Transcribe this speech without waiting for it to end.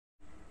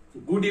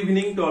Good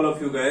evening to all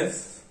of you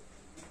guys.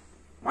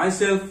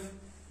 Myself,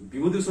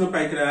 Vibhushan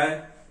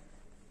Paikrai.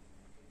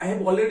 I have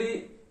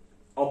already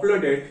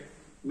uploaded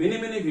many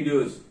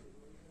videos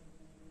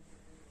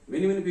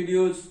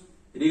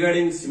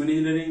regarding cement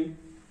engineering,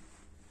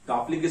 the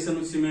application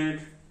of cement,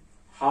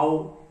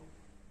 how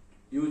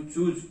you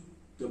choose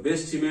the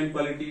best cement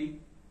quality,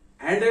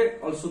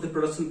 and also the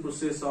production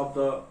process of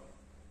the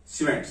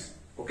cements.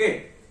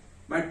 Okay,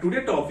 my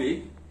today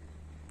topic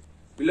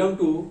belong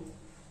to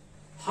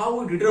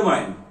how we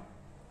determine,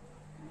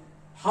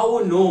 how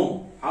we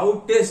know, how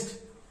we test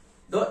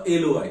the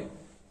LOI.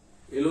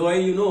 LOI,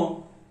 you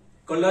know,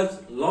 called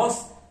as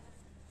loss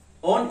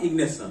on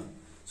ignition.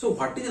 So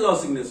what is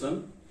loss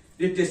ignition?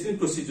 The testing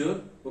procedure.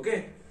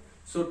 Okay.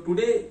 So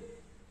today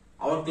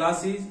our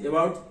class is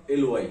about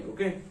LOI.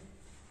 Okay.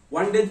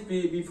 One day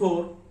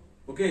before,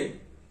 okay,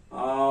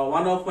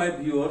 one of my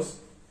viewers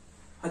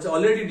has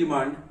already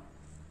demanded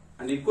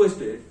and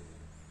requested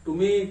to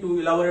me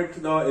to elaborate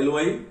the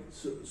LOI.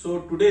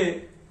 So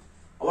today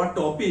our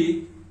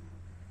topic,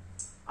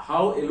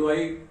 how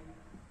LOI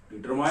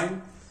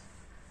determine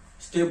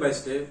step by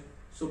step.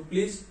 So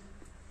please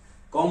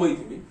come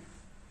with me.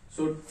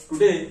 So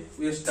today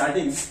we are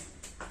starting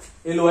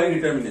LOI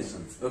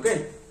determination.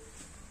 Okay,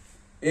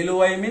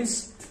 LOI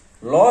means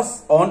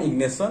loss on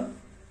ignition.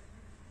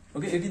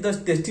 Okay, it is the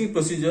testing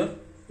procedure.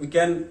 We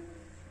can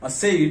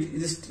say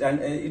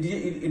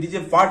it is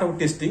a part of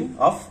testing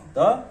of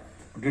the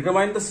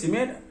determine the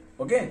cement.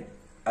 Okay,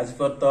 as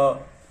per the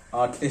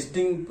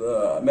testing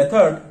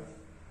method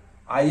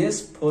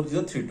IS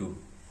 4032.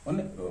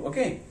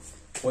 Okay,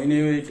 when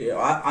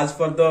as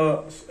per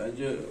the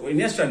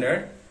Indian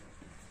standard,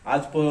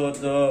 as per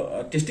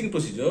the testing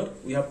procedure,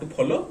 we have to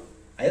follow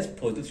IS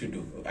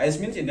 4032. IS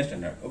means Indian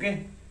standard.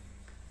 Okay,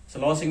 so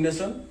loss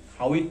ignition,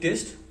 how we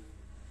test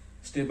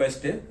step by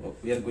step.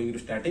 We are going to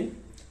starting.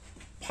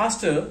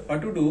 First,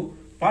 what to do?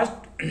 First,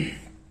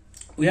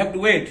 we have to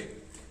wait.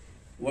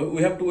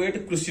 We have to wait a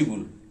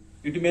crucible.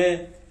 It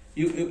may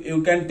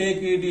you can take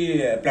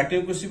it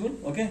platinum crucible.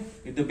 Okay,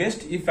 it's the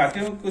best. If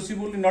platinum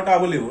crucible is not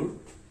available,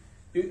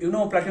 you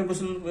know platinum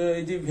crucible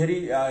is a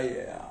very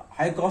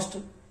high cost.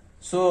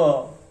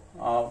 So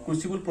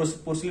crucible,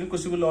 porcelain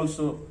crucible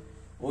also,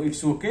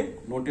 it's okay,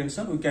 no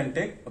tension, we can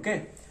take.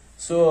 Okay,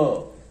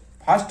 so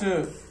first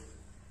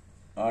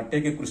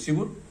take a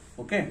crucible.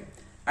 Okay,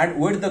 and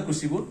wait the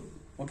crucible.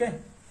 Okay,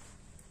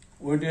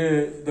 wait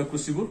the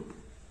crucible,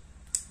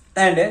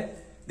 and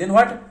then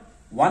what?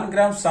 1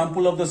 gram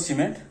sample of the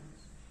cement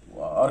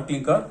or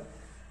clinker.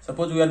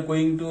 Suppose we are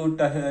going to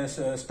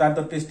start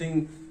the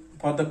testing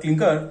for the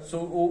clinker.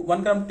 So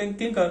 1 gram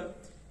clinker.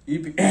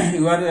 If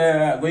you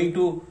are going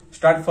to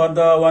start for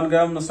the 1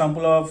 gram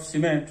sample of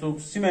cement, so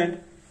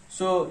cement.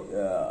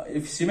 So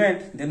if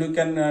cement, then you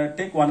can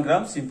take 1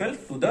 gram simple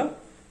to the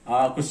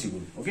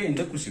crucible. Okay, in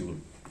the crucible,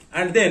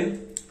 and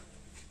then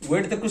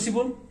wet the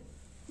crucible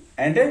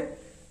and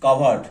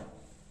covered.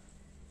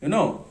 You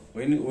know,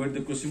 when you wet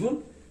the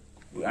crucible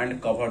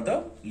and cover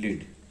the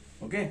lid.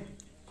 Okay,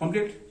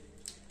 complete.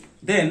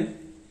 Then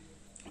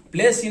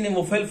place in a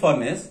mobile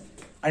furnace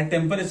at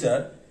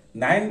temperature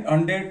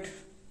 900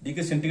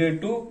 degrees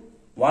centigrade to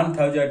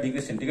 1000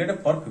 degrees centigrade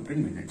for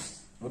 15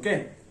 minutes.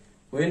 Okay,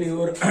 when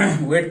your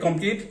wet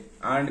complete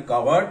and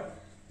covered,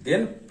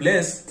 then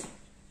place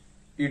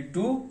it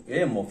to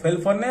a mobile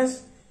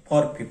furnace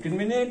for 15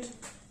 minutes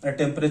at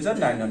temperature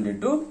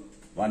 900 to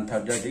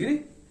 1000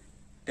 degree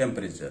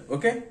temperature.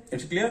 Okay,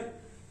 it's clear.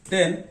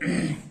 Then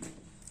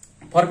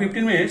for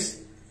 15 minutes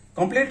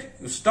complete,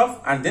 you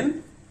stop and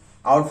then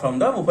out from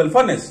the mobile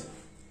furnace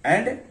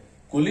and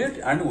cool it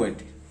and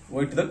wait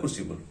the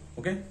crucible.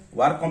 Okay,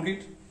 work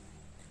complete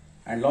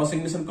and loss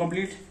ignition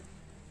complete.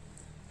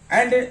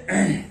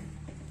 And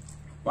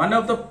one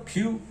of the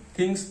few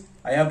things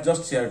I have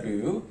just shared to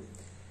you,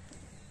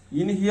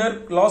 in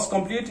here loss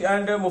complete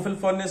and mobile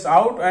furnace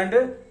out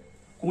and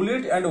cool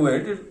it and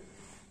wait it.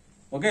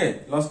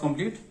 Okay, loss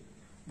complete.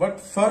 But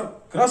for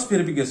cross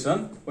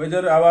verification,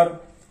 whether our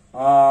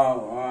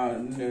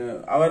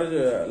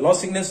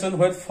loss ignition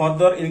whether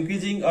further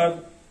increasing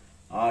or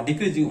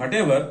decreasing,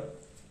 whatever,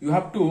 you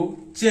have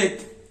to check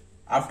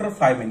after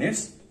 5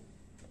 minutes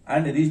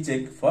and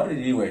recheck for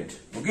reweight.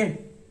 Okay,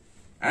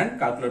 and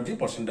calculate the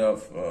percent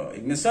of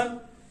ignition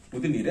to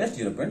the nearest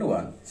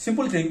 0.1.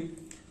 Simple thing.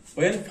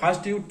 When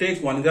first you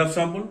take 1 gram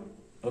sample,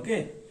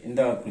 okay, in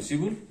the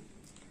crucible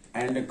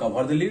and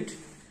cover the lid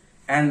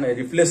and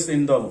replace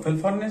in the mobile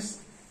furnace,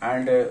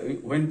 and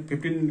when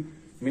 15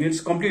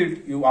 minutes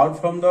complete, you out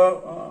from the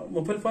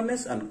mobile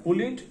furnace and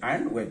cool it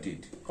and wet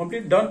it.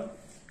 Complete, done.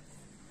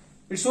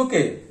 It's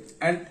okay.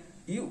 And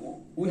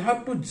we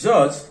have to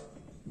judge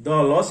the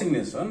loss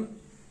ignition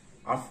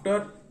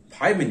after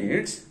 5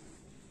 minutes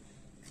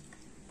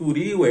to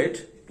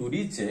re-wait, to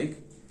recheck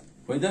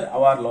whether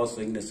our loss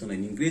ignition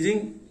is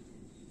increasing.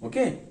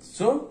 Okay,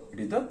 so it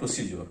is the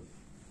procedure.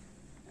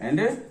 And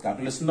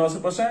calculation loss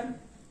percent,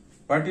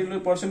 particular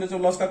percentage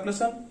of loss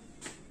calculation,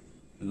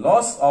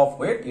 loss of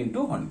weight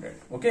into 100.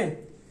 Okay,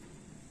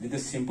 this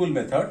is a simple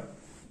method.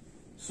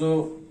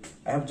 So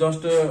I have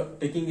just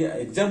taking an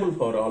example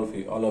for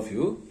all of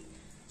you.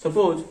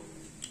 Suppose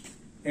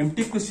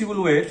empty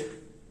crucible weight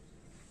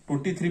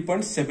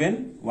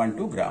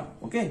 23.712 gram.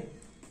 Okay,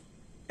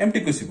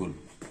 empty crucible.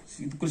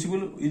 See, the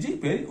crucible is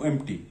very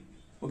empty.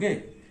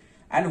 Okay,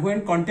 and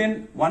when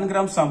contain 1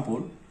 gram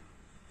sample,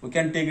 we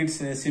can take its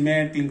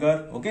cement,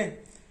 clinker. Okay,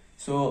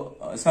 so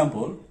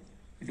sample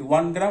it is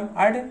 1 gram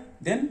add,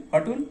 then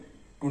what will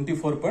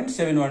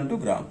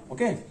 24.712 gram.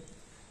 Okay,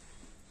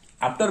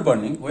 after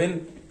burning,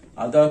 when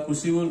the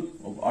crucible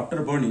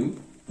after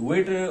burning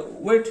weight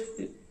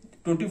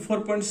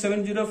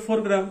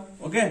 24.704 gram.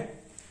 Okay,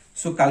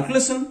 so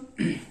calculation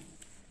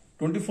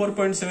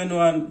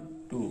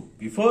 24.712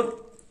 before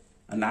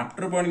and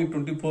after burning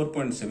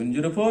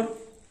 24.704.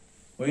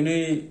 When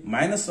we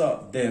minus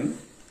them,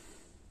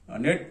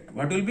 net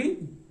what will be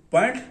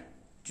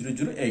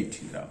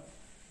 0.008 gram.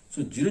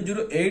 So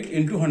 008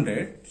 into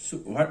 100. So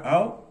what?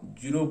 How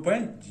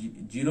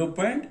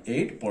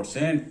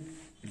 0.8%?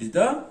 It is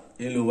the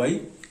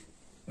LOI.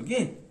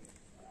 Okay,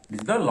 it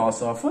is the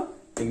loss of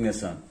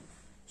ignition.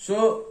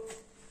 So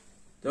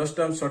just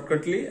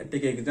shortcutly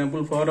take an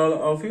example for all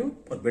of you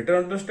for better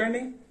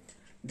understanding.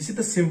 This is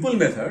the simple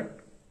method.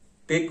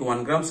 Take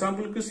 1 gram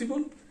sample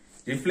crucible,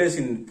 replace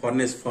in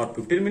furnace for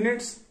 15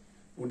 minutes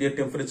with a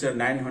temperature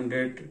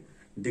 900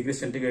 degrees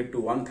centigrade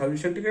to 1000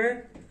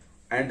 centigrade,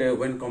 and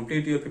when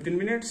complete your 15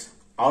 minutes,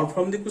 out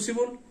from the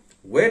crucible,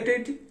 wet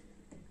it,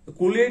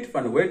 cool it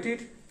and wet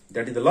it.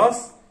 That is the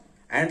loss.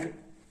 And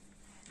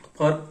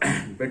for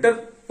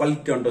better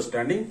quality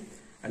understanding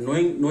and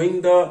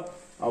knowing the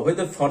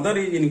whether further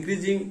is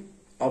increasing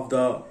of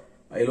the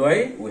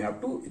LOI, we have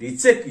to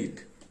recheck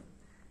it.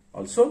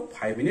 Also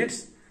 5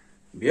 minutes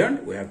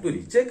beyond, we have to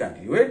recheck and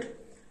reweight,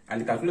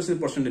 and calculation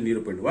percentage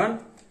 0.1,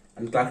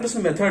 and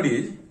calculation method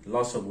is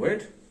loss of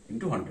weight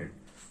into 100.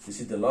 This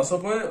is the loss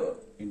of weight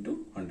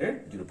into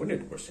 100,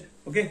 0.8%.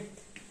 Okay,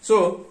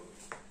 so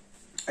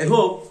I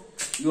hope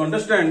you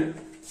understand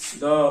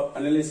the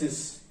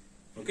analysis.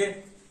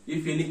 Okay,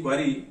 if any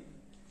query,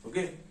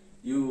 okay,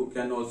 you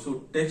can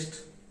also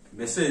text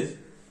message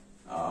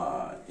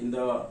in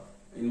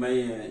my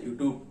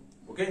YouTube.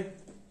 Okay,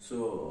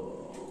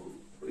 so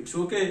it's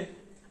okay.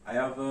 I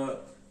have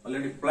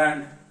already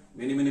planned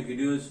many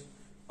videos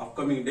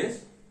upcoming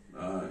days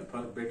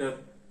for better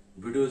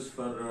videos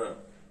for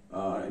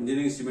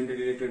engineering, cement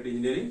related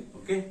engineering.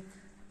 Okay,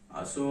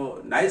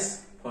 so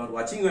nice for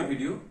watching my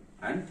video,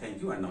 and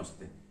thank you and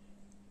namaste.